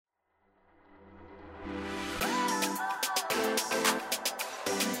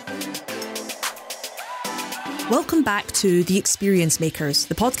Welcome back to The Experience Makers,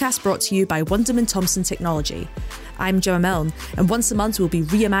 the podcast brought to you by Wunderman Thompson Technology. I'm Gemma Milne, and once a month we'll be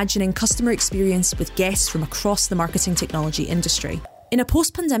reimagining customer experience with guests from across the marketing technology industry. In a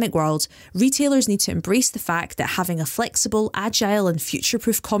post-pandemic world, retailers need to embrace the fact that having a flexible, agile and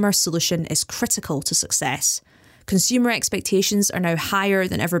future-proof commerce solution is critical to success. Consumer expectations are now higher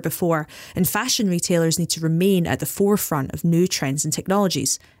than ever before, and fashion retailers need to remain at the forefront of new trends and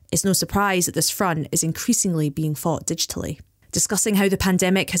technologies. It's no surprise that this front is increasingly being fought digitally. Discussing how the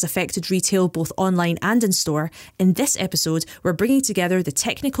pandemic has affected retail both online and in store, in this episode we're bringing together the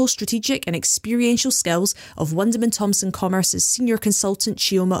technical, strategic and experiential skills of Wunderman Thompson Commerce's Senior Consultant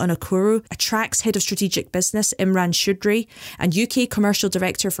Chioma Onokuru, Attract's Head of Strategic Business Imran Choudhury, and UK Commercial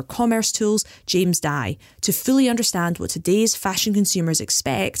Director for Commerce Tools James Dye, to fully understand what today's fashion consumers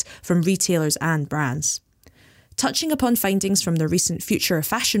expect from retailers and brands. Touching upon findings from the recent Future of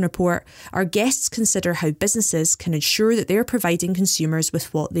Fashion report, our guests consider how businesses can ensure that they're providing consumers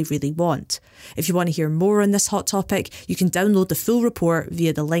with what they really want. If you want to hear more on this hot topic, you can download the full report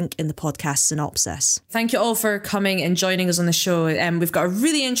via the link in the podcast synopsis. Thank you all for coming and joining us on the show. We've got a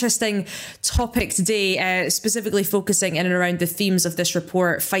really interesting topic today, specifically focusing in and around the themes of this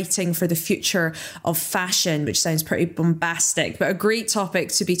report, fighting for the future of fashion, which sounds pretty bombastic, but a great topic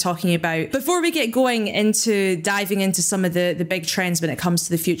to be talking about. Before we get going into diving into some of the big trends when it comes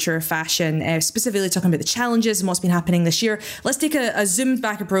to the future of fashion, specifically talking about the challenges and what's been happening this year, let's take a zoomed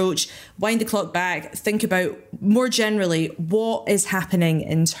back approach, wind the clock back, think about more generally what is happening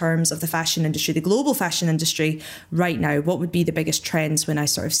in terms of the fashion industry, the global fashion industry right now. What would be the biggest trends when I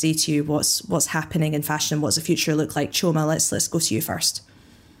sort of say to you what's happening in fashion, what's the future look like? Chioma, let's go to you first.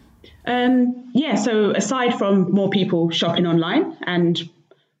 So aside from more people shopping online and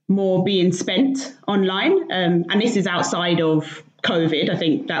more being spent online. And this is outside of COVID. I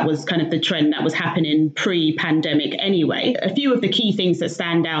think that was kind of the trend that was happening pre-pandemic anyway. A few of the key things that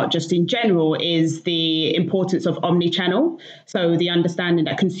stand out just in general is the importance of omnichannel. So the understanding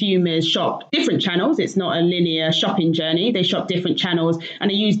that consumers shop different channels. It's not a linear shopping journey. They shop different channels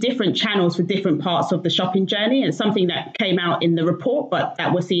and they use different channels for different parts of the shopping journey. And something that came out in the report, but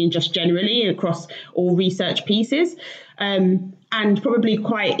that we're seeing just generally across all research pieces. And probably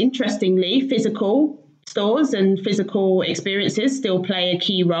quite interestingly, physical stores and physical experiences still play a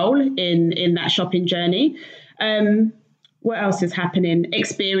key role in that shopping journey. What else is happening?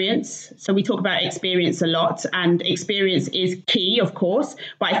 Experience. So we talk about experience a lot, and experience is key, of course.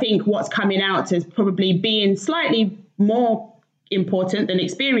 But I think what's coming out as probably being slightly more important than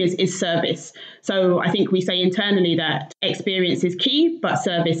experience is service. So I think we say internally that experience is key, but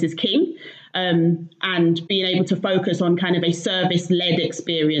service is king. And being able to focus on kind of a service-led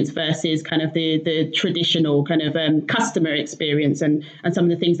experience versus kind of the traditional kind of customer experience and some of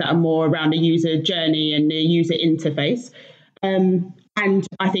the things that are more around the user journey and the user interface. And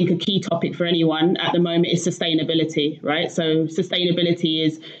I think a key topic for anyone at the moment is sustainability, right? So sustainability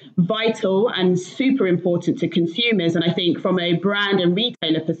is vital and super important to consumers. And I think from a brand and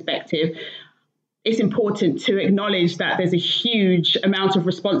retailer perspective, it's important to acknowledge that there's a huge amount of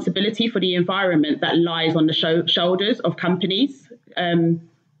responsibility for the environment that lies on the shoulders of companies. I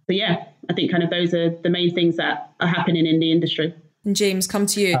think kind of those are the main things that are happening in the industry. And James, come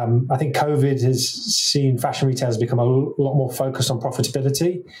to you. I think COVID has seen fashion retailers become a lot more focused on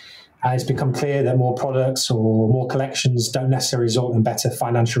profitability. It's become clear that more products or more collections don't necessarily result in better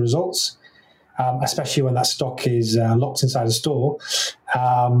financial results. Especially when that stock is locked inside a store.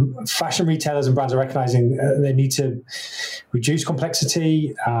 Fashion retailers and brands are recognizing they need to reduce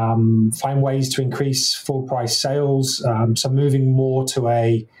complexity, find ways to increase full price sales, so moving more to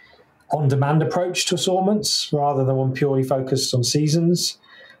a on-demand approach to assortments rather than one purely focused on seasons.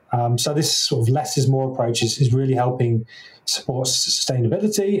 So this sort of less is more approach is really helping support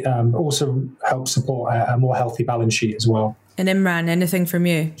sustainability, also help support a more healthy balance sheet as well. And Imran, anything from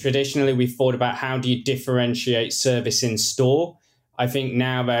you? Traditionally, we've thought about how do you differentiate service in store. I think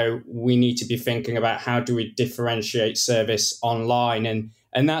now, though, we need to be thinking about how do we differentiate service online.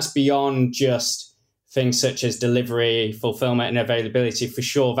 And that's beyond just things such as delivery, fulfillment and availability. For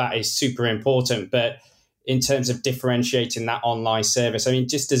sure, that is super important. But in terms of differentiating that online service, I mean,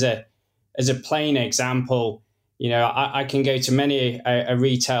 just as a plain example, I can go to many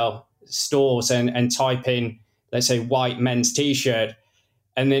retail stores and type in, let's say, white men's T-shirt,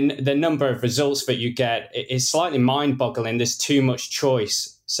 and then the number of results that you get is slightly mind-boggling. There's too much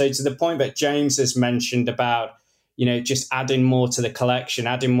choice. So to the point that James has mentioned about, just adding more to the collection,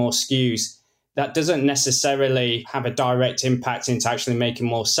 adding more SKUs, that doesn't necessarily have a direct impact into actually making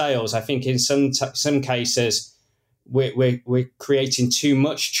more sales. I think in some cases, we're creating too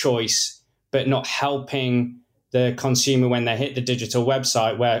much choice, but not helping the consumer when they hit the digital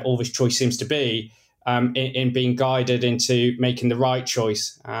website where all this choice seems to be, in being guided into making the right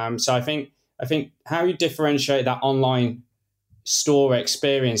choice. So I think how you differentiate that online store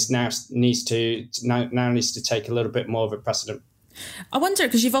experience now needs to take a little bit more of a precedent. I wonder,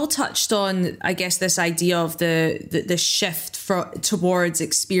 because you've all touched on, I guess, this idea of the shift towards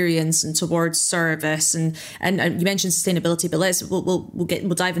experience and towards service, and you mentioned sustainability, but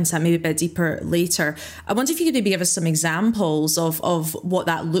we'll dive into that maybe a bit deeper later. I wonder if you could maybe give us some examples of what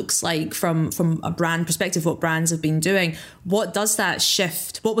that looks like from a brand perspective, what brands have been doing. What does that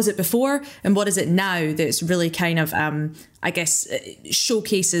shift? What was it before, and what is it now that's really kind of I guess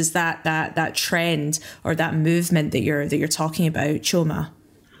showcases that trend or that movement that you're talking about, Chioma?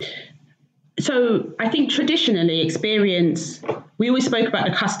 So I think traditionally experience, we always spoke about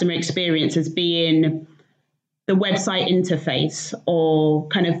the customer experience as being the website interface or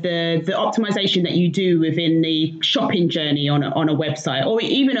kind of the optimization that you do within the shopping journey on a website or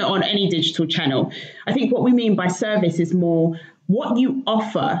even on any digital channel. I think what we mean by service is more what you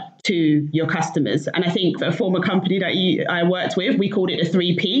offer to your customers. And I think for a former company that I worked with, we called it the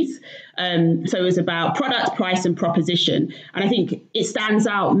 3 Ps. So it was about product, price, and proposition. And I think it stands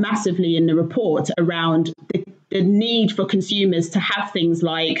out massively in the report around the need for consumers to have things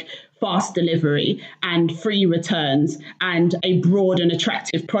like fast delivery and free returns and a broad and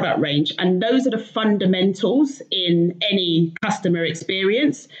attractive product range. And those are the fundamentals in any customer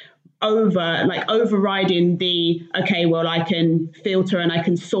experience, overriding I can filter and I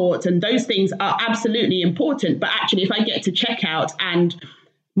can sort, and those things are absolutely important. But actually, if I get to checkout and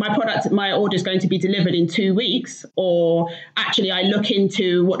my order is going to be delivered in 2 weeks, or actually I look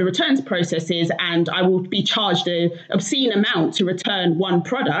into what the returns process is and I will be charged an obscene amount to return one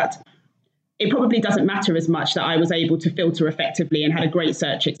product, it probably doesn't matter as much that I was able to filter effectively and had a great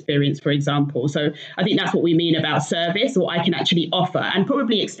search experience, for example. So I think that's what we mean about service, or I can actually offer, and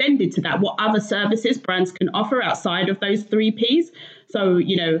probably extended to that, what other services brands can offer outside of those 3 Ps. So,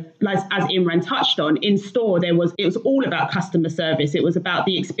 as Imran touched on, in store, it was all about customer service. It was about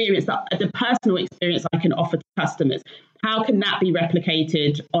the experience, the personal experience I can offer to customers. How can that be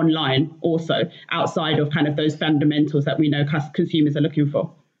replicated online also, outside of kind of those fundamentals that we know consumers are looking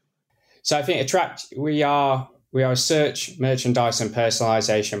for? So I think Attract, we are a search, merchandise and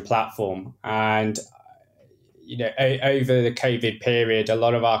personalization platform. And, over the COVID period, a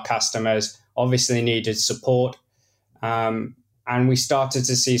lot of our customers obviously needed support. And we started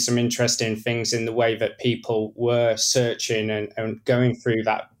to see some interesting things in the way that people were searching and going through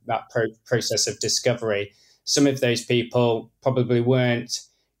that process of discovery. Some of those people probably weren't,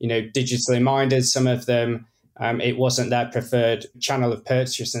 digitally minded. Some of them, it wasn't their preferred channel of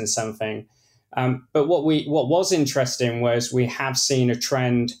purchase in something. But what was interesting was we have seen a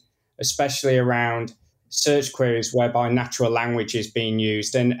trend, especially around search queries, whereby natural language is being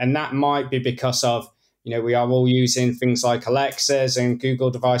used. And that might be because of, we are all using things like Alexas and Google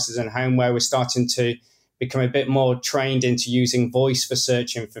devices and home, where we're starting to become a bit more trained into using voice for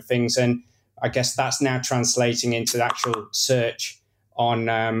searching for things. And I guess that's now translating into the actual search on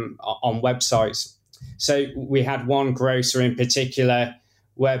websites. So we had one grocer in particular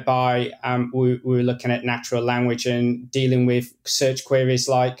whereby we were looking at natural language and dealing with search queries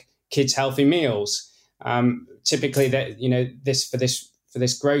like kids' healthy meals. Typically, that for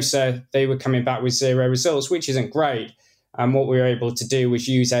this grocer, they were coming back with 0 results, which isn't great. And what we were able to do was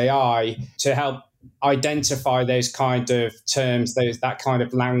use AI to help identify those kind of terms, that kind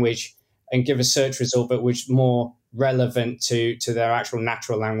of language, and give a search result that was more relevant to their actual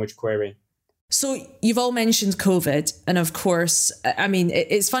natural language query. So you've all mentioned COVID, and of course, I mean,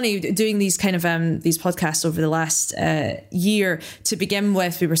 it's funny doing these kind of these podcasts over the last year. To begin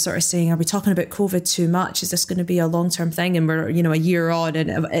with, we were sort of saying, are we talking about COVID too much? Is this going to be a long-term thing? And we're, a year on,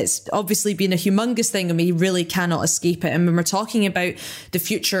 and it's obviously been a humongous thing, and we really cannot escape it. And when we're talking about the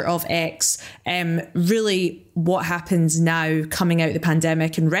future of X, really what happens now coming out of the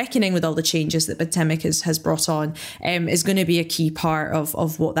pandemic and reckoning with all the changes that the pandemic has brought on is going to be a key part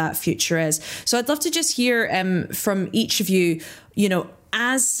of what that future is. So I'd love to just hear from each of you,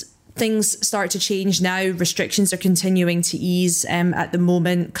 as things start to change now, restrictions are continuing to ease at the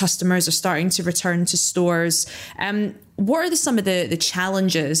moment, customers are starting to return to stores. What are some of the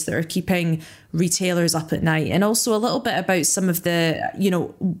challenges that are keeping retailers up at night? And also a little bit about some of the,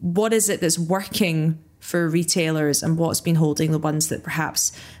 what is it that's working for retailers and what's been holding the ones that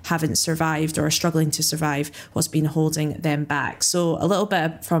perhaps haven't survived or are struggling to survive, what's been holding them back. So a little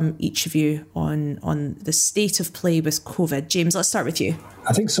bit from each of you on the state of play with COVID. James, let's start with you.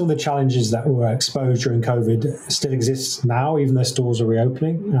 I think some of the challenges that were exposed during COVID still exist now, even though stores are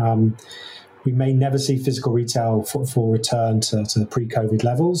reopening. we may never see physical retail footfall return to the pre-COVID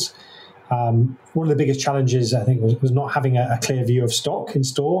levels. One of the biggest challenges, I think, was not having a clear view of stock in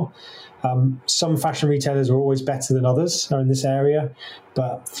store. Some fashion retailers are always better than others in this area,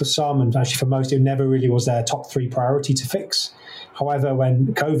 but for some, and actually for most, it never really was their top 3 priority to fix. However,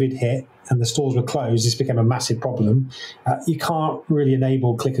 when COVID hit and the stores were closed, this became a massive problem. You can't really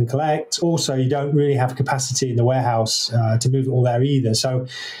enable click and collect. Also, you don't really have capacity in the warehouse to move it all there either. So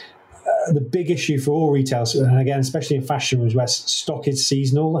the big issue for all retailers, and again, especially in fashion, is where stock is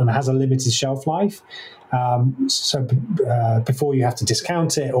seasonal and has a limited shelf life. So before you have to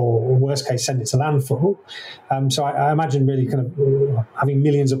discount it or worst case, send it to landfill. So I imagine really kind of having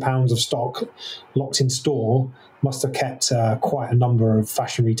millions of pounds of stock locked in store must have kept quite a number of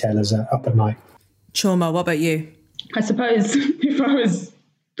fashion retailers up at night. Chioma, what about you? I suppose if I was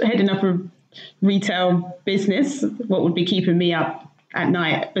heading up a retail business, what would be keeping me up at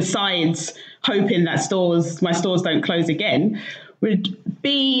night, besides hoping that my stores don't close again, would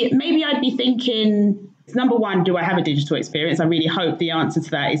be maybe I'd be thinking, number one, do I have a digital experience? I really hope the answer to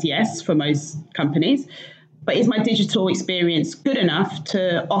that is yes for most companies. But is my digital experience good enough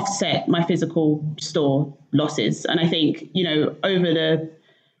to offset my physical store losses? And I think, over the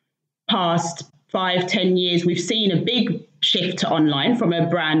past 5-10 years, we've seen a big shift to online from a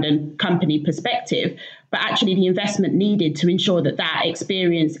brand and company perspective, but actually the investment needed to ensure that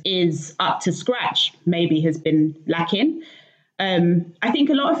experience is up to scratch maybe has been lacking. I think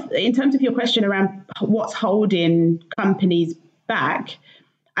a lot of, in terms of your question around what's holding companies back,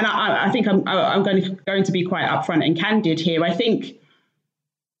 and I think I'm going to be quite upfront and candid here. I think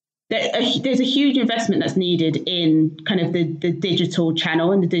there's a huge investment that's needed in kind of the digital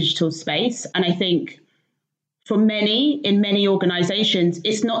channel and the digital space. And I think for in many organizations,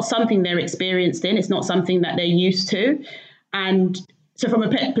 it's not something they're experienced in. It's not something that they're used to. And so from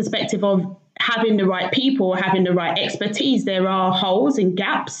a perspective of having the right people, having the right expertise, there are holes and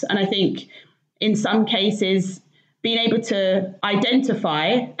gaps. And I think in some cases, being able to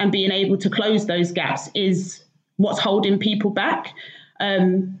identify and being able to close those gaps is what's holding people back.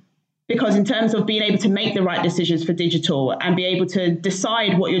 Because in terms of being able to make the right decisions for digital and be able to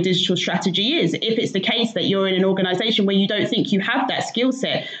decide what your digital strategy is, if it's the case that you're in an organization where you don't think you have that skill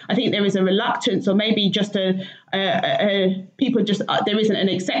set, I think there is a reluctance, or maybe just there isn't an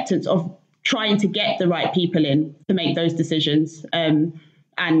acceptance of trying to get the right people in to make those decisions and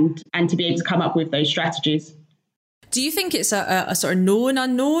to be able to come up with those strategies. Do you think it's a sort of known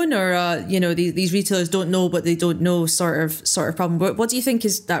unknown, or these retailers don't know what they don't know sort of problem? What do you think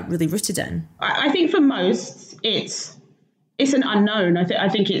is that really rooted in? I think for most it's an unknown. I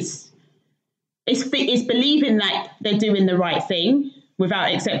think it's believing that they're doing the right thing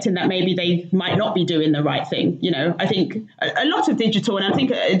without accepting that maybe they might not be doing the right thing. I think a lot of digital, and I think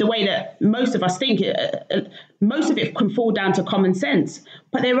the way that most of us think, most of it can fall down to common sense.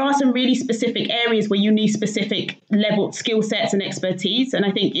 But there are some really specific areas where you need specific level skill sets and expertise. And I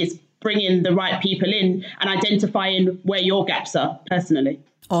think it's bringing the right people in and identifying where your gaps are personally.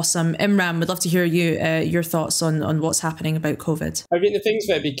 Awesome. Imran, would love to hear your thoughts on what's happening about COVID. I think the things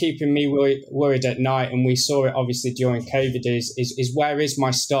that be keeping me worried at night, and we saw it obviously during COVID, is where is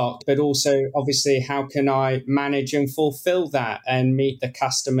my stock? But also, obviously, how can I manage and fulfill that and meet the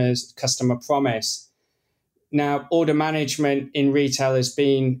customer promise? Now, order management in retail has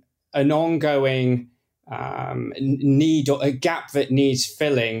been an ongoing need, or a gap that needs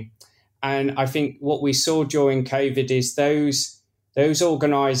filling. And I think what we saw during COVID is those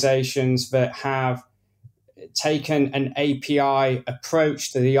organizations that have taken an API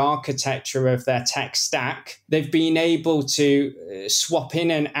approach to the architecture of their tech stack, they've been able to swap in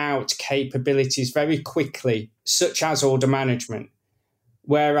and out capabilities very quickly, such as order management.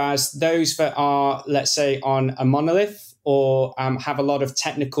 Whereas those that are, let's say, on a monolith or have a lot of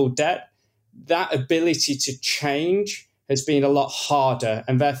technical debt, that ability to change has been a lot harder,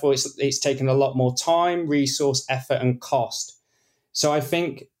 and therefore it's taken a lot more time, resource, effort, and cost. So I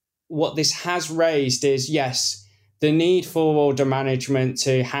think what this has raised is, yes, the need for order management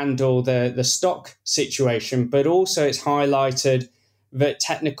to handle the stock situation, but also it's highlighted that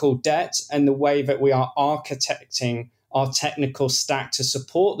technical debt and the way that we are architecting our technical stack to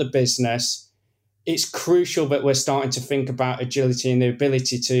support the business, it's crucial that we're starting to think about agility and the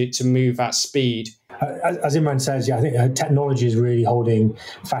ability to move at speed. As Imran says, I think technology is really holding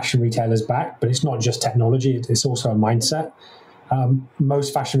fashion retailers back, but it's not just technology, it's also a mindset.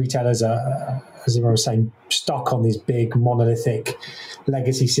 Most fashion retailers are, as Imran was saying, stuck on these big monolithic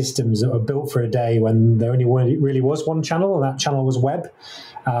legacy systems that were built for a day when there only really was one channel, and that channel was web.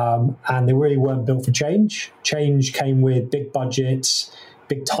 And they really weren't built for change. Change came with big budgets,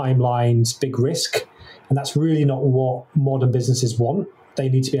 big timelines, big risk. And that's really not what modern businesses want. They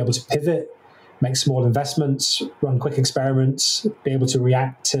need to be able to pivot, make small investments, run quick experiments, be able to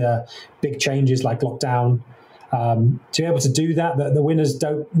react to big changes like lockdown. To be able to do that, the winners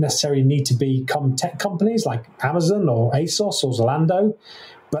don't necessarily need to become tech companies like Amazon or ASOS or Zalando,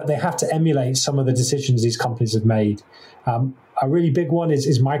 but they have to emulate some of the decisions these companies have made. A really big one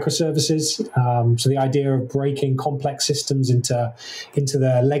is microservices. So the idea of breaking complex systems into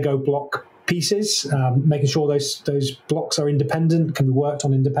the Lego block pieces, making sure those blocks are independent, can be worked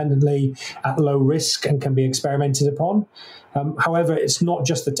on independently at low risk and can be experimented upon. However, it's not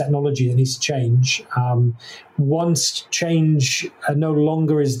just the technology that needs to change. Once change no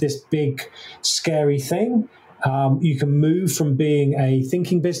longer is this big, scary thing, you can move from being a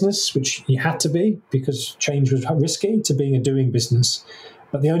thinking business, which you had to be because change was risky, to being a doing business.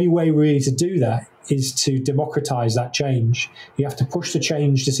 But the only way really to do that is to democratize that change. You have to push the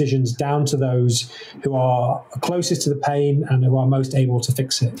change decisions down to those who are closest to the pain and who are most able to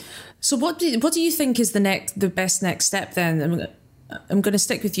fix it. So what do you think is the best next step then? I'm going to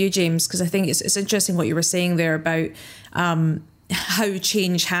stick with you, James, because I think it's interesting what you were saying there about how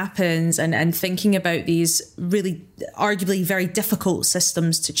change happens and thinking about these really arguably very difficult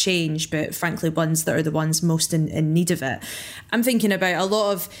systems to change, but frankly ones that are the ones most in need of it. I'm thinking about a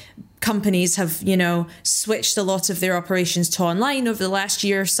lot of companies have, switched a lot of their operations to online over the last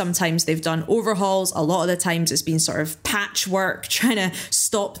year. Sometimes they've done overhauls. A lot of the times it's been sort of patchwork, trying to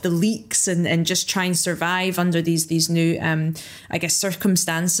stop the leaks and just try and survive under these new,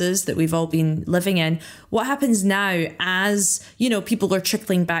 circumstances that we've all been living in. What happens now as, people are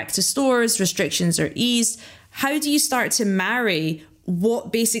trickling back to stores, restrictions are eased? How do you start to marry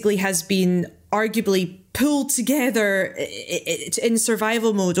what basically has been arguably pulled together in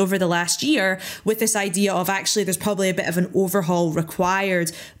survival mode over the last year with this idea of actually there's probably a bit of an overhaul required,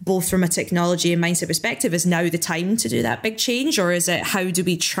 both from a technology and mindset perspective? Is now the time to do that big change? Or is it, how do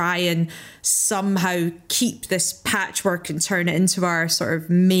we try and somehow keep this patchwork and turn it into our sort of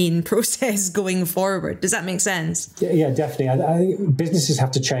main process going forward? Does that make sense? Yeah, definitely. I think businesses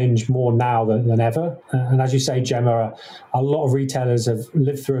have to change more now than ever. And as you say, Gemma, a lot of retailers have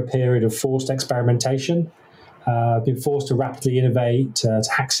lived through a period of forced experimentation, been forced to rapidly innovate, to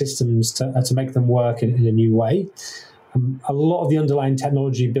hack systems, to make them work in a new way. A lot of the underlying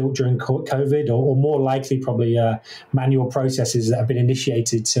technology built during COVID, or more likely probably manual processes that have been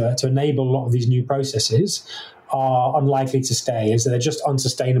initiated to enable a lot of these new processes, are unlikely to stay, as they're just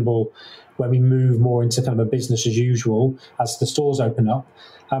unsustainable when we move more into kind of a business as usual as the stores open up.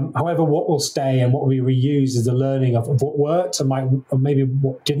 However, what will stay and what we reuse is the learning of what worked and maybe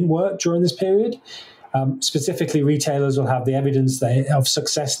what didn't work during this period. Specifically, retailers will have the evidence of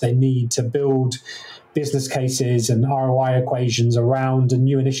success they need to build business cases and ROI equations around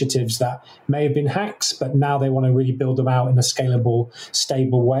new initiatives that may have been hacks, but now they want to really build them out in a scalable,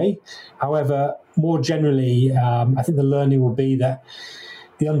 stable way. However, more generally, I think the learning will be that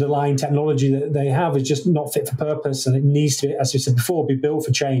the underlying technology that they have is just not fit for purpose, and it needs to, as we said before, be built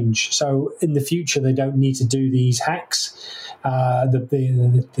for change. So in the future, they don't need to do these hacks.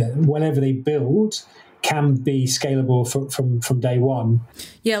 Whatever they build can be scalable from day one.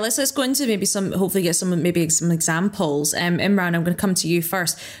 Yeah, let's go into hopefully get some examples. Imran, I'm going to come to you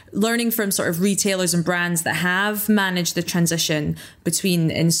first. Learning from sort of retailers and brands that have managed the transition between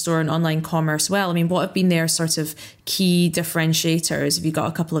in-store and online commerce well. I mean, what have been their sort of key differentiators? Have you got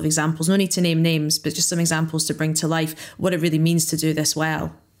a couple of examples? No need to name names, but just some examples to bring to life what it really means to do this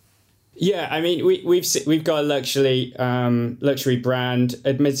well. Yeah, I mean, we've got a luxury brand.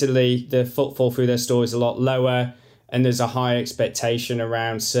 Admittedly, the footfall through their store is a lot lower, and there's a high expectation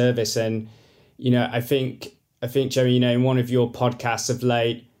around service. And I think Jeremy, in one of your podcasts of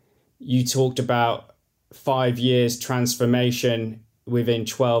late, you talked about 5 years transformation within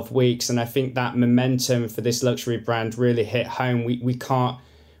 12 weeks, and I think that momentum for this luxury brand really hit home. We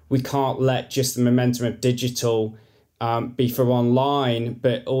can't let just the momentum of digital be for online,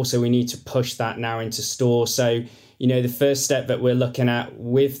 but also we need to push that now into store. So, the first step that we're looking at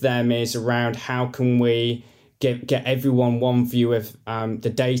with them is around how can we get everyone one view of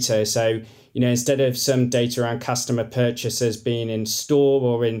the data. So, instead of some data around customer purchases being in store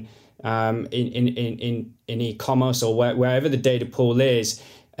or in e-commerce or wherever the data pool is,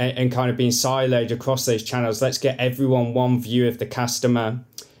 and kind of being siloed across those channels, let's get everyone one view of the customer.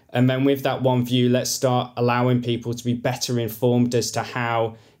 And then with that one view, let's start allowing people to be better informed as to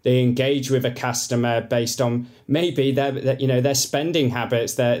how they engage with a customer based on maybe their spending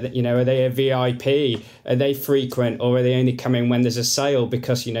habits. Are they a VIP? Are they frequent, or are they only coming when there's a sale?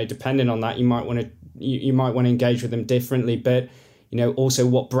 Because depending on that, you might want to engage with them differently. But Also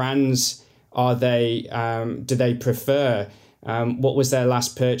what brands are they, do they prefer? What was their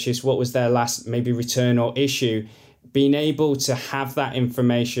last purchase? What was their last maybe return or issue? Being able to have that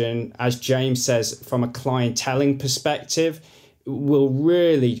information, as James says, from a clienteling perspective, will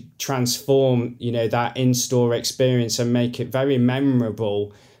really transform, that in-store experience and make it very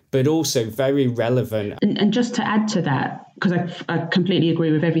memorable, but also very relevant. And just to add to that, because I completely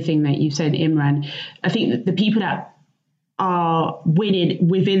agree with everything that you said, Imran, I think that the people that are winning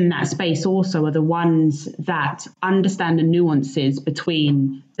within that space also are the ones that understand the nuances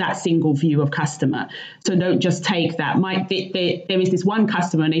between that single view of customer. So don't just take that. There is this one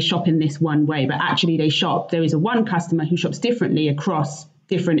customer and they shop in this one way, but actually there is a one customer who shops differently across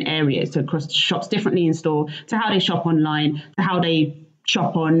different areas. So shops differently in store, to how they shop online, to how they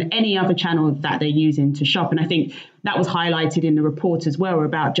shop on any other channel that they're using to shop. And I think that was highlighted in the report as well,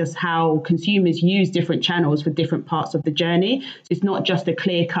 about just how consumers use different channels for different parts of the journey. So it's not just a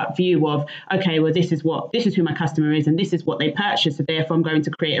clear-cut view of, okay, well, this is who my customer is and this is what they purchase, so therefore I'm going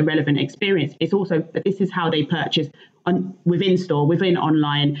to create a relevant experience. It's also that this is how they purchase within store, within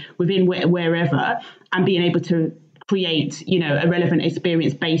online, within wherever, and being able to create, a relevant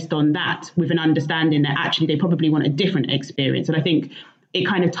experience based on that, with an understanding that actually they probably want a different experience. And I think it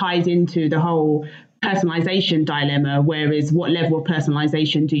kind of ties into the whole personalization dilemma, whereas what level of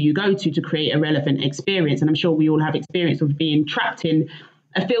personalization do you go to create a relevant experience? And I'm sure we all have experience of being trapped in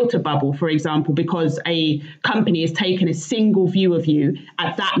a filter bubble, for example, because a company has taken a single view of you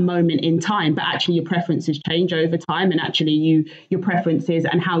at that moment in time, but actually your preferences change over time, and actually your preferences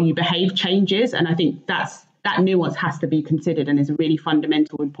and how you behave changes. And I think that nuance has to be considered and is a really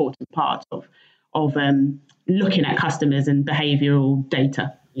fundamental, important part of looking at customers and behavioural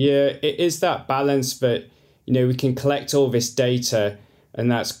data. Yeah, it is that balance that, we can collect all this data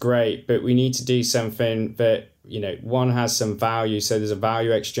and that's great, but we need to do something that, one has some value. So there's a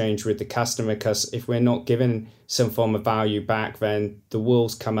value exchange with the customer, because if we're not given some form of value back, then the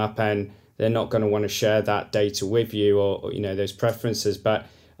wolves come up and they're not going to want to share that data with you or those preferences. But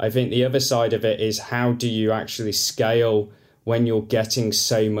I think the other side of it is, how do you actually scale when you're getting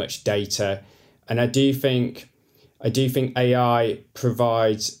so much data? And I do think AI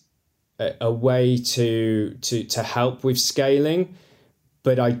provides a way to help with scaling,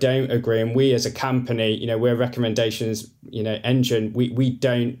 but I don't agree. And we as a company, we're a recommendations, engine. We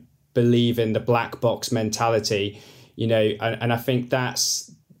don't believe in the black box mentality, and I think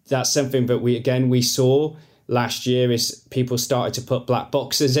that's something that we saw last year, is people started to put black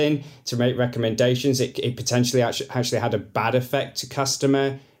boxes in to make recommendations. It potentially actually had a bad effect to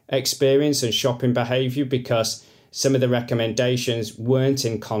customer experience and shopping behavior, because some of the recommendations weren't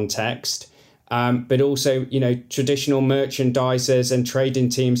in context, but also, traditional merchandisers and trading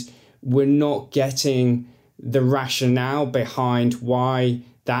teams were not getting the rationale behind why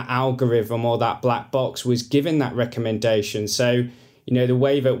that algorithm or that black box was given that recommendation. So, the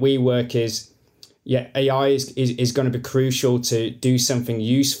way that we work is, AI is going to be crucial to do something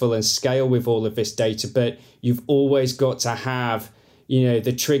useful and scale with all of this data, but you've always got to have,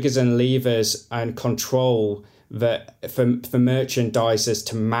 the triggers and levers and control that for merchandisers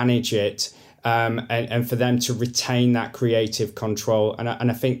to manage it, and for them to retain that creative control. And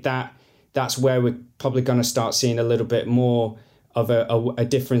I think that's where we're probably going to start seeing a little bit more of a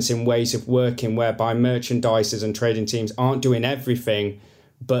difference in ways of working, whereby merchandisers and trading teams aren't doing everything,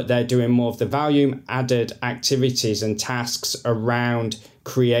 but they're doing more of the value added activities and tasks around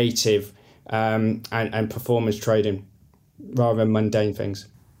creative and performance trading, rather than mundane things.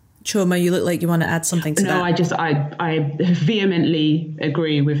 Choma, you look like you want to add something to that. No, I vehemently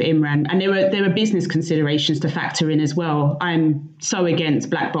agree with Imran. And there are business considerations to factor in as well. I'm so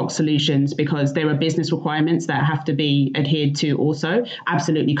against black box solutions, because there are business requirements that have to be adhered to also.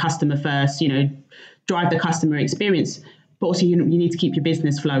 Absolutely customer first, drive the customer experience. But also you need to keep your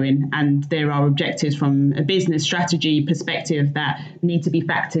business flowing. And there are objectives from a business strategy perspective that need to be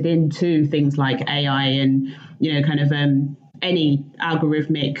factored into things like AI and, any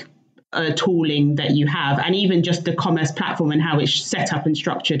algorithmic tooling that you have, and even just the commerce platform and how it's set up and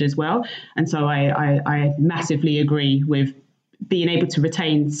structured as well. And so I massively agree with being able to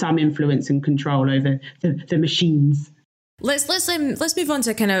retain some influence and control over the machines. Let's move on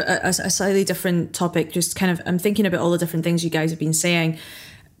to kind of a slightly different topic. Just kind of, I'm thinking about all the different things you guys have been saying,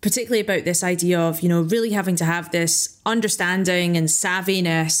 particularly about this idea of, really having to have this understanding and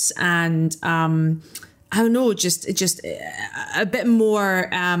savviness and I don't know, just a bit more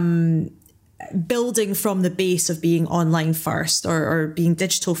building from the base of being online first or being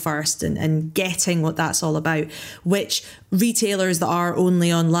digital first and getting what that's all about, which retailers that are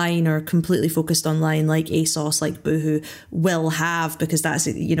only online or completely focused online, like ASOS, like Boohoo, will have, because that's,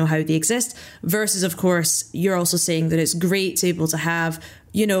 you know, how they exist. Versus, of course, you're also saying that it's great to be able to have,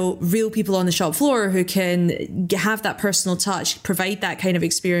 you know, real people on the shop floor who can have that personal touch, provide that kind of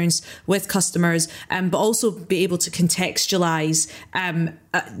experience with customers, but also be able to contextualize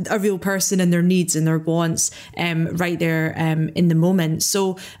a real person and their needs and their wants right there in the moment.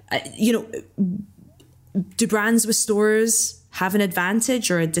 So, you know, do brands with stores have an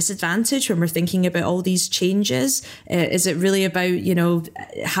advantage or a disadvantage when we're thinking about all these changes? Is it really about, you know,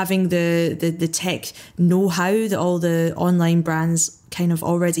 having the tech know-how that all the online brands kind of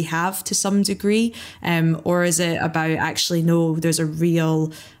already have to some degree? Or is it about actually, no, there's a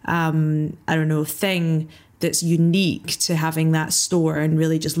real, thing that's unique to having that store and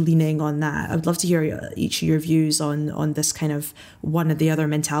really just leaning on that? I'd love to hear each of your views on this kind of one or the other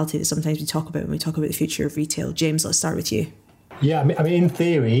mentality that sometimes we talk about when we talk about the future of retail. James, let's start with you. Yeah, I mean, in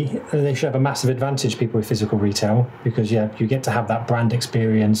theory, they should have a massive advantage, people with physical retail, because you get to have that brand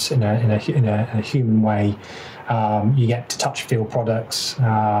experience in a human way. You get to touch, feel products.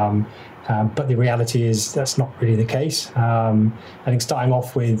 But the reality is that's not really the case. I think starting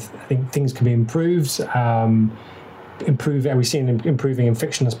off with, I think things can be improved. We've seen improving in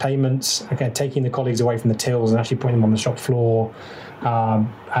frictionless payments, again, taking the colleagues away from the tills and actually putting them on the shop floor.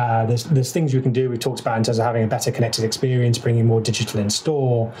 There's things you can do. We've talked about in terms of having a better connected experience, bringing more digital in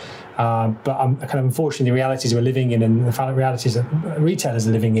store. But kind of unfortunately, the realities we're living in and the realities that retailers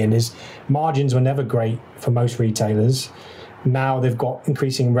are living in is margins were never great for most retailers. Now they've got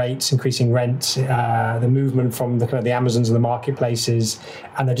increasing rates, increasing rents, the movement from the kind of the Amazons and the marketplaces,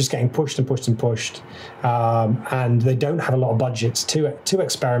 and they're just getting pushed and pushed and pushed. And they don't have a lot of budgets to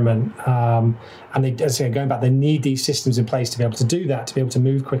experiment. And they, as going back, they need these systems in place to be able to do that, to be able to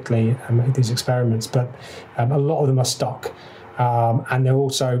move quickly and make these experiments. But a lot of them are stuck. And they're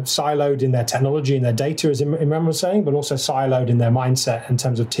also siloed in their technology and their data, as Imran was saying, but also siloed in their mindset in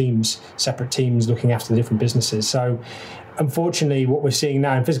terms of teams, separate teams looking after the different businesses. So unfortunately, what we're seeing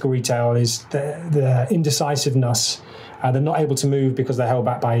now in physical retail is the indecisiveness. They're not able to move because they're held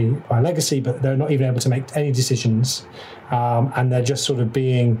back by legacy, but they're not even able to make any decisions. And they're just sort of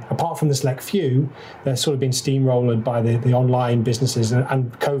being, apart from the select few, they're sort of being steamrolled by the online businesses.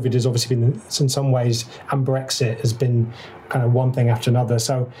 And COVID has obviously been, in some ways, and Brexit has been kind of one thing after another.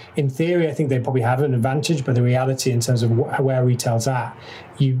 So in theory, I think they probably have an advantage, but the reality in terms of where retail's at,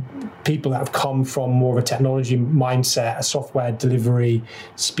 people that have come from more of a technology mindset, a software delivery,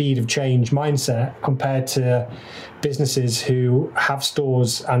 speed of change mindset, compared to businesses who have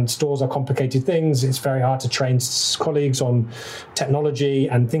stores, and stores are complicated things. It's very hard to train colleagues on technology,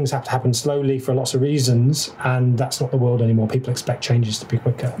 and things have to happen slowly for lots of reasons, and that's not the world anymore. People expect changes to be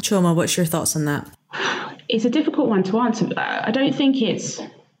quicker. Chioma, what's your thoughts on that? It's a difficult one to answer. I don't think it's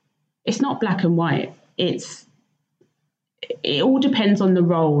not black and white. It all depends on the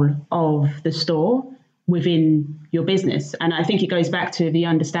role of the store within your business. And I think it goes back to the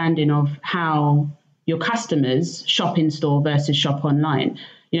understanding of how your customers shop in store versus shop online.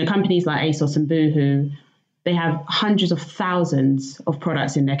 You know, companies like ASOS and Boohoo, they have hundreds of thousands of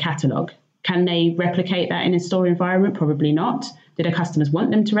products in their catalogue. Can they replicate that in a store environment? Probably not. Do their customers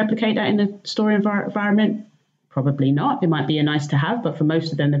want them to replicate that in the store environment? Probably not. It might be a nice to have, but for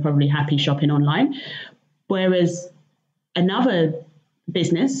most of them, they're probably happy shopping online. Whereas another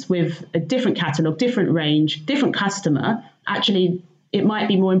business with a different catalogue, different range, different customer, actually, it might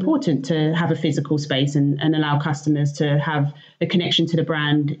be more important to have a physical space and allow customers to have a connection to the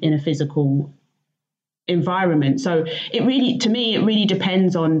brand in a physical environment. So it really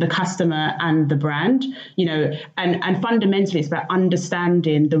depends on the customer and the brand, you know, and fundamentally it's about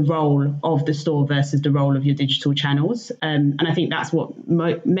understanding the role of the store versus the role of your digital channels. And I think that's what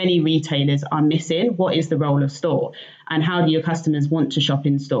many retailers are missing. What is the role of store, and how do your customers want to shop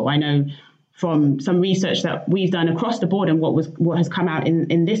in store? I know from some research that we've done across the board, and what has come out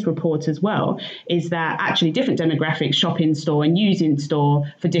in this report as well, is that actually different demographics shop in store and use in store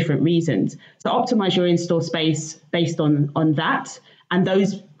for different reasons. So optimize your in-store space based on that, and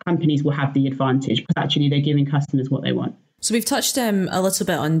those companies will have the advantage because actually they're giving customers what they want. So we've touched a little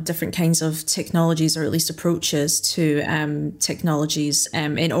bit on different kinds of technologies, or at least approaches to technologies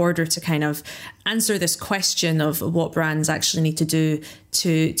in order to kind of answer this question of what brands actually need to do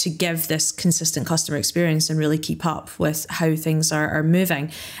to give this consistent customer experience and really keep up with how things are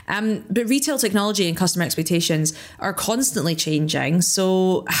moving. But retail technology and customer expectations are constantly changing.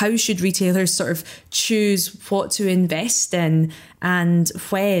 So how should retailers sort of choose what to invest in and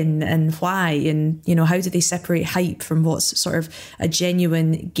when and why, and how do they separate hype from what's sort of a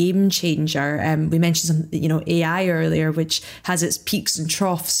genuine game changer? We mentioned some AI earlier, which has its peaks and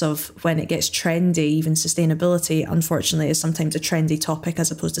troughs of when it gets trendy. Even sustainability, unfortunately, is sometimes a trendy topic as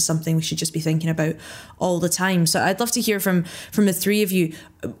opposed to something we should just be thinking about all the time. So I'd love to hear from the three of you.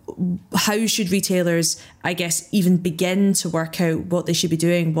 How should retailers, I guess, even begin to work out what they should be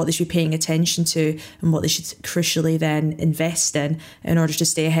doing, what they should be paying attention to, and what they should crucially then invest in order to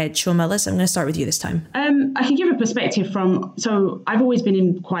stay ahead? Chioma, I'm going to start with you this time. I can give a perspective so I've always been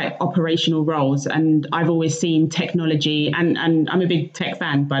in quite operational roles, and I've always seen technology, and I'm a big tech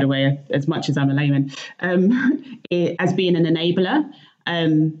fan, by the way, as much as I'm a layman, as being an enabler.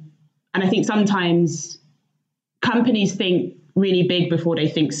 And I think sometimes companies think really big before they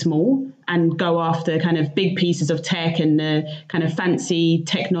think small, and go after kind of big pieces of tech and the kind of fancy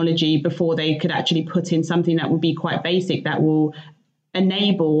technology before they could actually put in something that would be quite basic, that will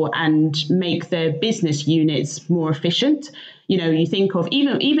enable and make their business units more efficient. You think of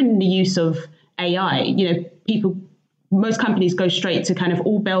even the use of AI, most companies go straight to kind of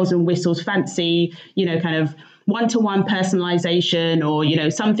all bells and whistles, fancy, kind of one-to-one personalization,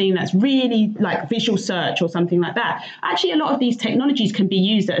 or something that's really like visual search or something like that. Actually, a lot of these technologies can be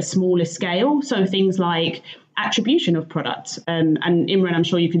used at a smaller scale. So things like attribution of products, and Imran, I'm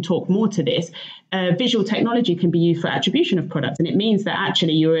sure you can talk more to this. Visual technology can be used for attribution of products, and it means that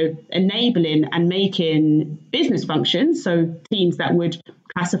actually you're enabling and making business functions, so teams that would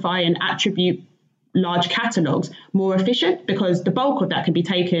classify and attribute large catalogs, more efficient, because the bulk of that can be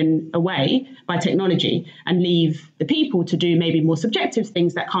taken away by technology and leave the people to do maybe more subjective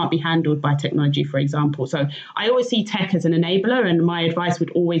things that can't be handled by technology, for example. So I always see tech as an enabler, and my advice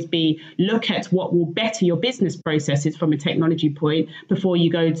would always be look at what will better your business processes from a technology point before you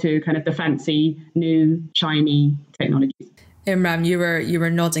go to kind of the fancy, new, shiny technologies. Imran, you were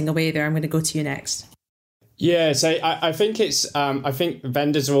nodding away there. I'm going to go to you next. Yeah, so I think I think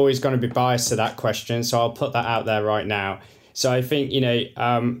vendors are always going to be biased to that question, so I'll put that out there right now. So I think,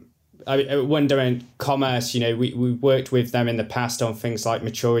 Wonderman Commerce, we worked with them in the past on things like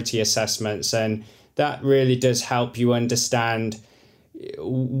maturity assessments, and that really does help you understand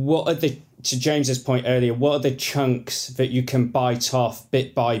to James's point earlier, what are the chunks that you can bite off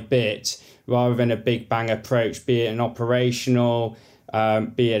bit by bit rather than a big bang approach, be it an operational,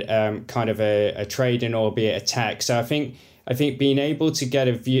 be it kind of a trading, or be it a tech. So I think being able to get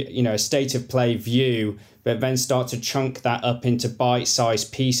a view, a state of play view, but then start to chunk that up into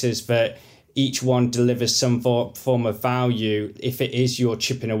bite-sized pieces that each one delivers some form of value. If it is you're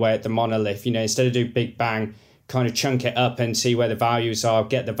chipping away at the monolith, instead of do big bang, kind of chunk it up and see where the values are,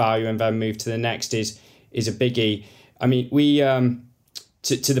 get the value, and then move to the next is a biggie. I mean, we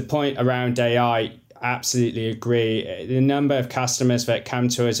to the point around AI. Absolutely agree. The number of customers that come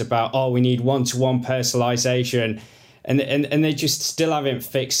to us about, we need one-to-one personalization, and they just still haven't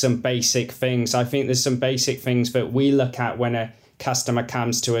fixed some basic things. I think there's some basic things that we look at when a customer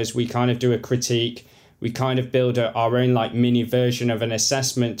comes to us. We kind of do a critique. We kind of build our own like mini version of an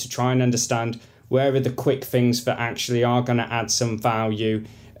assessment to try and understand where are the quick things that actually are going to add some value.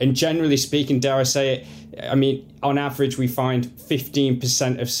 And generally speaking, dare I say it, I mean, on average, we find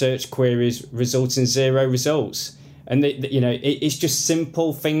 15% of search queries result in 0 results. And, it's just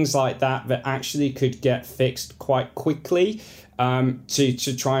simple things like that actually could get fixed quite quickly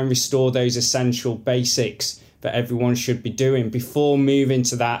to try and restore those essential basics that everyone should be doing before moving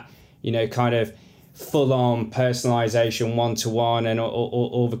to that, kind of full-on personalization, one-to-one, and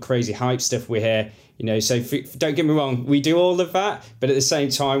all the crazy hype stuff we hear. So don't get me wrong, we do all of that, but at the same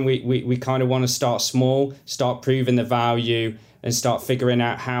time, we kind of want to start small, start proving the value, and start figuring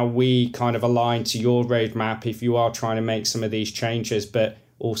out how we kind of align to your roadmap if you are trying to make some of these changes, but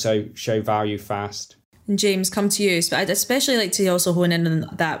also show value fast. And James, come to you. But I'd especially like to also hone in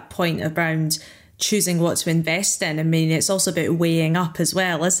on that point around choosing what to invest in. I mean, it's also about weighing up as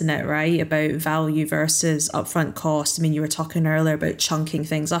well, isn't it, right? About value versus upfront cost. I mean, you were talking earlier about chunking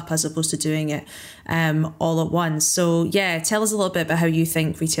things up as opposed to doing it all at once. So yeah, tell us a little bit about how you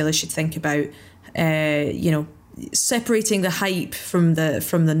think retailers should think about, separating the hype from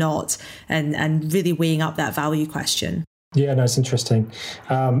the not, and really weighing up that value question. Yeah, no, it's interesting.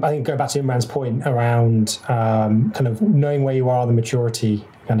 I think going back to Imran's point around kind of knowing where you are on the maturity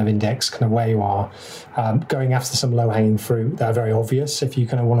kind of index kind of where you are, going after some low-hanging fruit that are very obvious if you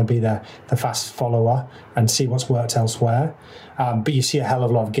kind of want to be the fast follower and see what's worked elsewhere. But you see a hell of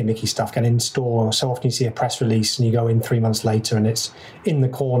a lot of gimmicky stuff get in store. So often you see a press release and you go in 3 months later and it's in the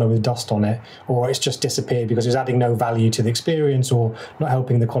corner with dust on it, or it's just disappeared because it's adding no value to the experience or not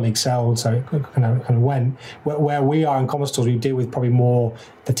helping the colleague sell. So it kind of went. Where we are in Commercetools, we deal with probably more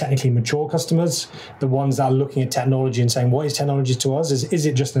the technically mature customers, the ones that are looking at technology and saying, what is technology to us? Is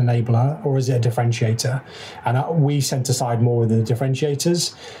it just an enabler or is it a differentiator? And we tend to side more with the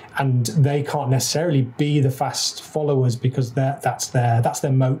differentiators, and they can't necessarily be the fast followers because that's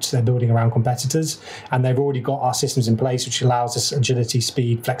their moat they're building around competitors, and they've already got our systems in place which allows us agility,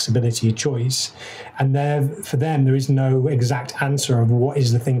 speed, flexibility, choice. And for them there is no exact answer of what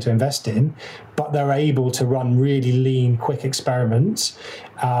is the thing to invest in, but they're able to run really lean, quick experiments.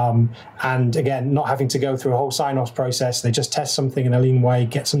 And again, not having to go through a whole sign-off process. They just test something in a lean way,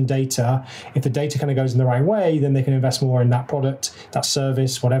 get some data. If the data kind of goes in the right way, then they can invest more in that product, that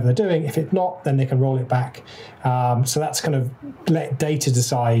service, whatever they're doing. If it's not, then they can roll it back. So that's kind of let data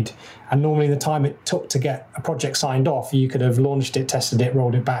decide. And normally the time it took to get a project signed off, you could have launched it, tested it,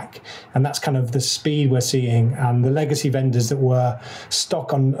 rolled it back. And that's kind of the speed we're seeing. And the legacy vendors that were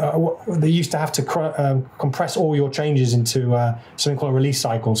stuck on, they used to have to compress all your changes into something called a release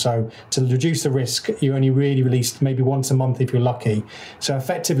cycle. So to reduce the risk, you only really released maybe once a month if you're lucky. So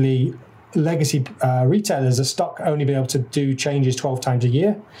effectively, legacy retailers are stuck only being able to do changes 12 times a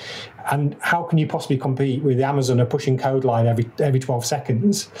year. And how can you possibly compete with Amazon are pushing code live every 12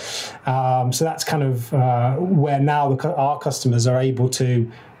 seconds? So that's kind of where now our customers are able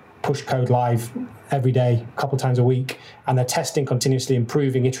to push code live every day, a couple of times a week, and they're testing continuously,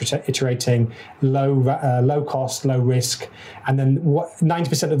 improving, iterating, low cost, low risk. And then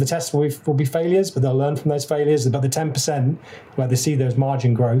 90% of the tests will be failures, but they'll learn from those failures. But the 10% where they see those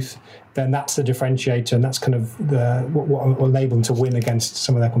margin growth, then that's the differentiator, and that's kind of what will enable them to win against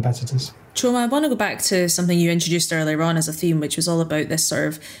some of their competitors. Choma, I want to go back to something you introduced earlier on as a theme, which was all about this sort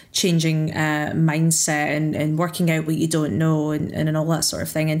of changing mindset and working out what you don't know and all that sort of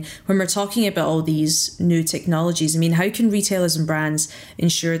thing. And when we're talking about all these new technologies, I mean, how can retailers and brands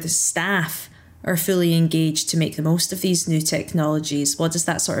ensure the staff are fully engaged to make the most of these new technologies? What does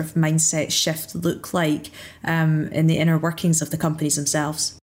that sort of mindset shift look like in the inner workings of the companies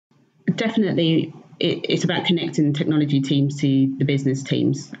themselves? Definitely, it's about connecting technology teams to the business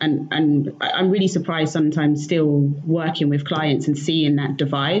teams. And I'm really surprised sometimes still working with clients and seeing that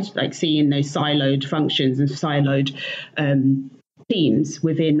divide, like seeing those siloed functions and siloed teams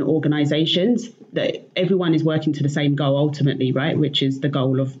within organizations, that everyone is working to the same goal ultimately, right? Which is the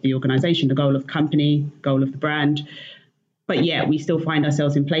goal of the organization, the goal of the company, goal of the brand. But yet we still find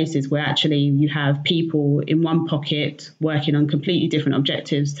ourselves in places where actually you have people in one pocket working on completely different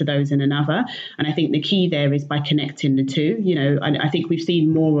objectives to those in another. And I think the key there is by connecting the two. You know, and I think we've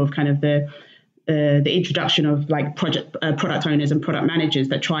seen more of kind of the introduction of like product owners and product managers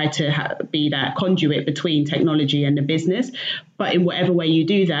that try to be that conduit between technology and the business. But in whatever way you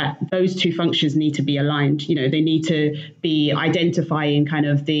do that, those two functions need to be aligned. You know, they need to be identifying kind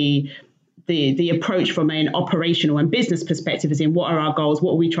of the approach from an operational and business perspective, as in what are our goals,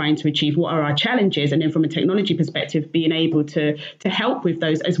 what are we trying to achieve, what are our challenges, and then from a technology perspective, being able to help with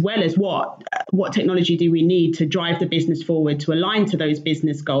those, as well as what technology do we need to drive the business forward to align to those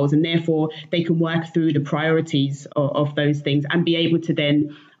business goals, and therefore they can work through the priorities of those things and be able to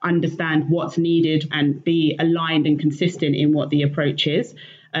then understand what's needed and be aligned and consistent in what the approach is.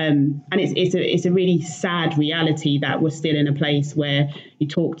 And it's a really sad reality that we're still in a place where you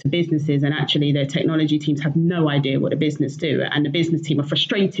talk to businesses and actually their technology teams have no idea what a business do, and the business team are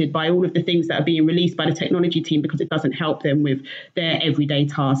frustrated by all of the things that are being released by the technology team because it doesn't help them with their everyday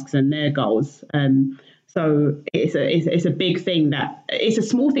tasks and their goals. So it's a big thing that it's a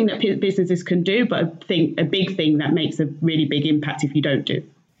small thing that businesses can do, but I think a big thing that makes a really big impact if you don't do.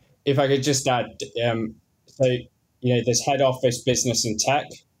 If I could just add, so you know, there's head office, business, and tech,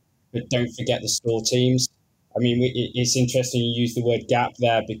 but don't forget the store teams. I mean, it's interesting you use the word gap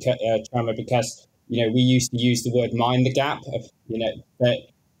there, because you know we used to use the word mind the gap. You know, but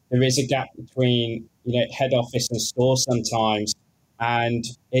there is a gap between head office and store sometimes, and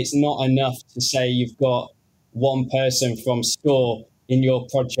it's not enough to say you've got one person from store in your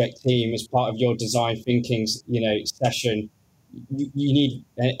project team as part of your design thinking session. You need,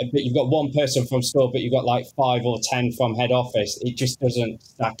 but you've got one person from store, but you've got like 5 or 10 from head office. It just doesn't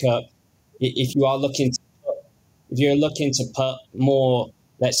stack up. If you're looking to put more,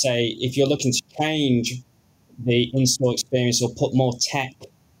 let's say, if you're looking to change the in-store experience or put more tech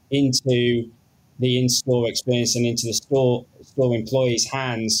into the in-store experience and into the store employees'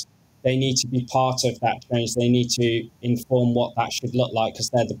 hands, they need to be part of that change. They need to inform what that should look like because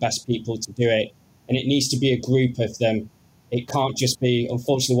they're the best people to do it. And it needs to be a group of them. It can't just be,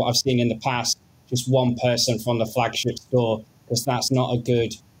 unfortunately, what I've seen in the past, just one person from the flagship store, because that's not a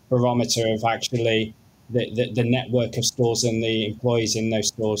good barometer of actually the network of stores and the employees in those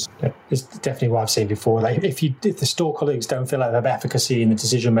stores. It's definitely what I've seen before. Like if the store colleagues don't feel like they have efficacy in the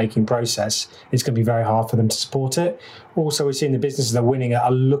decision-making process, it's going to be very hard for them to support it. Also, we're seeing the businesses that are winning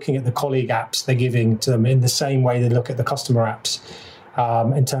are looking at the colleague apps they're giving to them in the same way they look at the customer apps.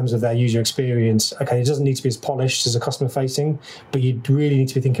 In terms of their user experience. Okay, it doesn't need to be as polished as a customer facing, but you really need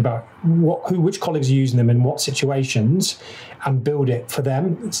to be thinking about which colleagues are using them in what situations and build it for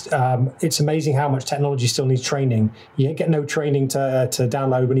them. It's amazing how much technology still needs training. You get no training to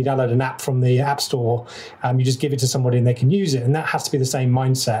download when you download an app from the App Store. You just give it to somebody and they can use it, and that has to be the same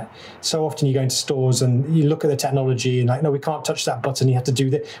mindset. So often you go into stores and you look at the technology and like, no, we can't touch that button. You have to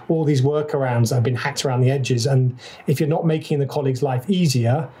do all these workarounds that have been hacked around the edges, and if you're not making the colleague's life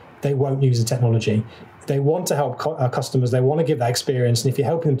easier, they won't use the technology. They want to help customers. They want to give that experience, and if you're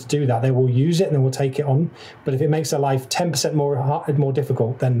helping them to do that, they will use it and they will take it on. But if it makes their life 10% more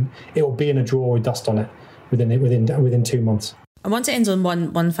difficult, then it will be in a drawer with dust on it within 2 months. I want to end on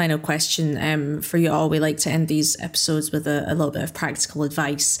one final question for you all. We like to end these episodes with a little bit of practical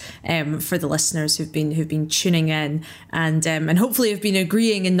advice for the listeners who've been tuning in and hopefully have been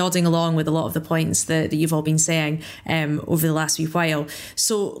agreeing and nodding along with a lot of the points that you've all been saying over the last wee while.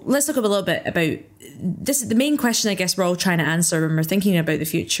 So let's talk a little bit about this. The main question I guess we're all trying to answer when we're thinking about the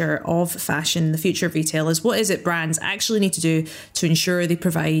future of fashion, the future of retail, is what is it brands actually need to do to ensure they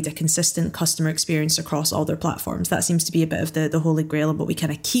provide a consistent customer experience across all their platforms? That seems to be a bit of the holy grail and what we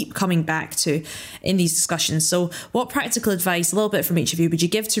kind of keep coming back to in these discussions. So what practical advice, a little bit from each of you, would you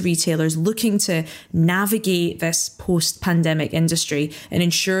give to retailers looking to navigate this post-pandemic industry and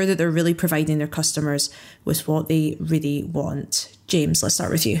ensure that they're really providing their customers with what they really want? James, let's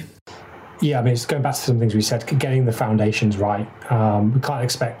start with you. Yeah, I mean, it's going back to some things we said, getting the foundations right. We can't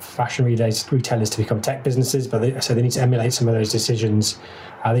expect fashion retailers to become tech businesses, but they need to emulate some of those decisions.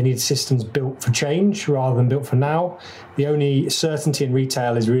 They need systems built for change rather than built for now. The only certainty in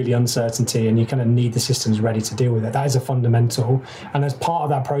retail is really uncertainty, and you kind of need the systems ready to deal with it. That is a fundamental. And as part of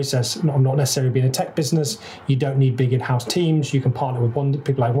that process, not necessarily being a tech business, you don't need big in-house teams. You can partner with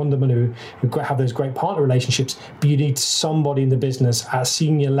people like Wunderman who have those great partner relationships, but you need somebody in the business at a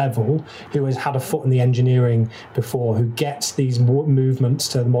senior level who has had a foot in the engineering before, who gets these movements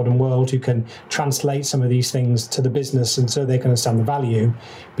to the modern world, who can translate some of these things to the business, and so they can understand the value.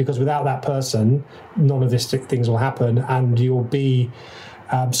 Because without that person, none of these things will happen, and you'll be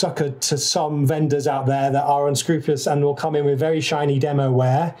suckered to some vendors out there that are unscrupulous and will come in with very shiny demo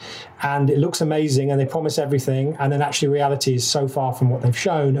wear, and it looks amazing and they promise everything, and then actually reality is so far from what they've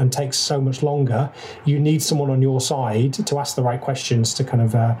shown and takes so much longer. You need someone on your side to ask the right questions to kind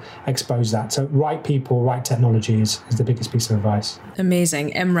of expose that. So right people, right technology is the biggest piece of advice.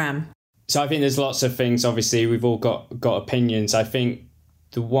 Amazing. Imran? So I think there's lots of things. Obviously, we've all got opinions. I think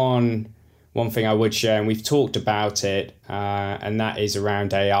the one thing I would share, and we've talked about it, and that is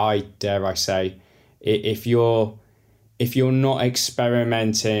around AI, dare I say. If you're not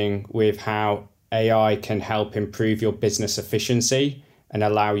experimenting with how AI can help improve your business efficiency and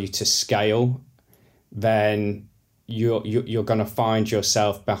allow you to scale, then you're going to find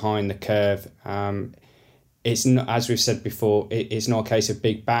yourself behind the curve. It's not, as we've said before, it's not a case of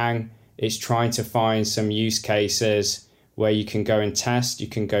big bang. It's trying to find some use cases where you can go and test, you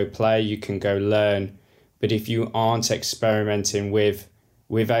can go play, you can go learn. But if you aren't experimenting with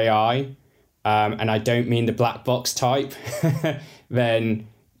AI, and I don't mean the black box type, then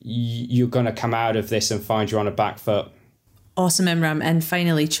you're going to come out of this and find you're on a back foot. Awesome, Imran. And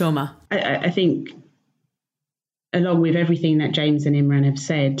finally, Chioma. I think, along with everything that James and Imran have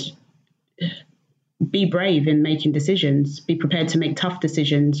said, be brave in making decisions, be prepared to make tough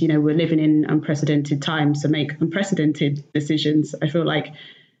decisions. You know, we're living in unprecedented times, so make unprecedented decisions. I feel like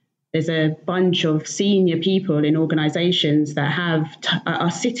there's a bunch of senior people in organizations that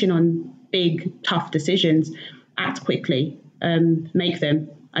are sitting on big, tough decisions. Act quickly, make them.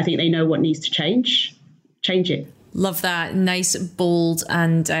 I think they know what needs to change it. Love that. Nice, bold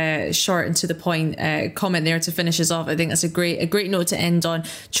and short and to the point comment there to finish us off. I think that's a great note to end on.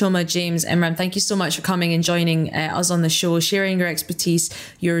 Chioma, James, Imran, thank you so much for coming and joining us on the show, sharing your expertise,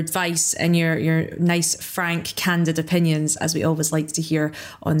 your advice and your nice, frank, candid opinions, as we always like to hear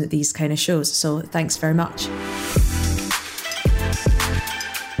on these kind of shows. So thanks very much.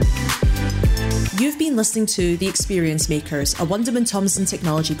 You've been listening to The Experience Makers, a Wunderman Thompson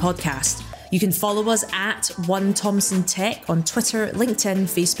technology podcast. You can follow us at One Thompson Tech on Twitter, LinkedIn,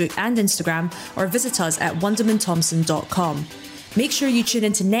 Facebook and Instagram, or visit us at wundermanthompson.com. Make sure you tune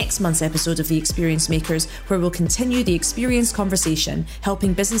into next month's episode of The Experience Makers, where we'll continue the experience conversation,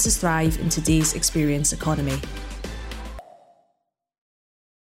 helping businesses thrive in today's experience economy.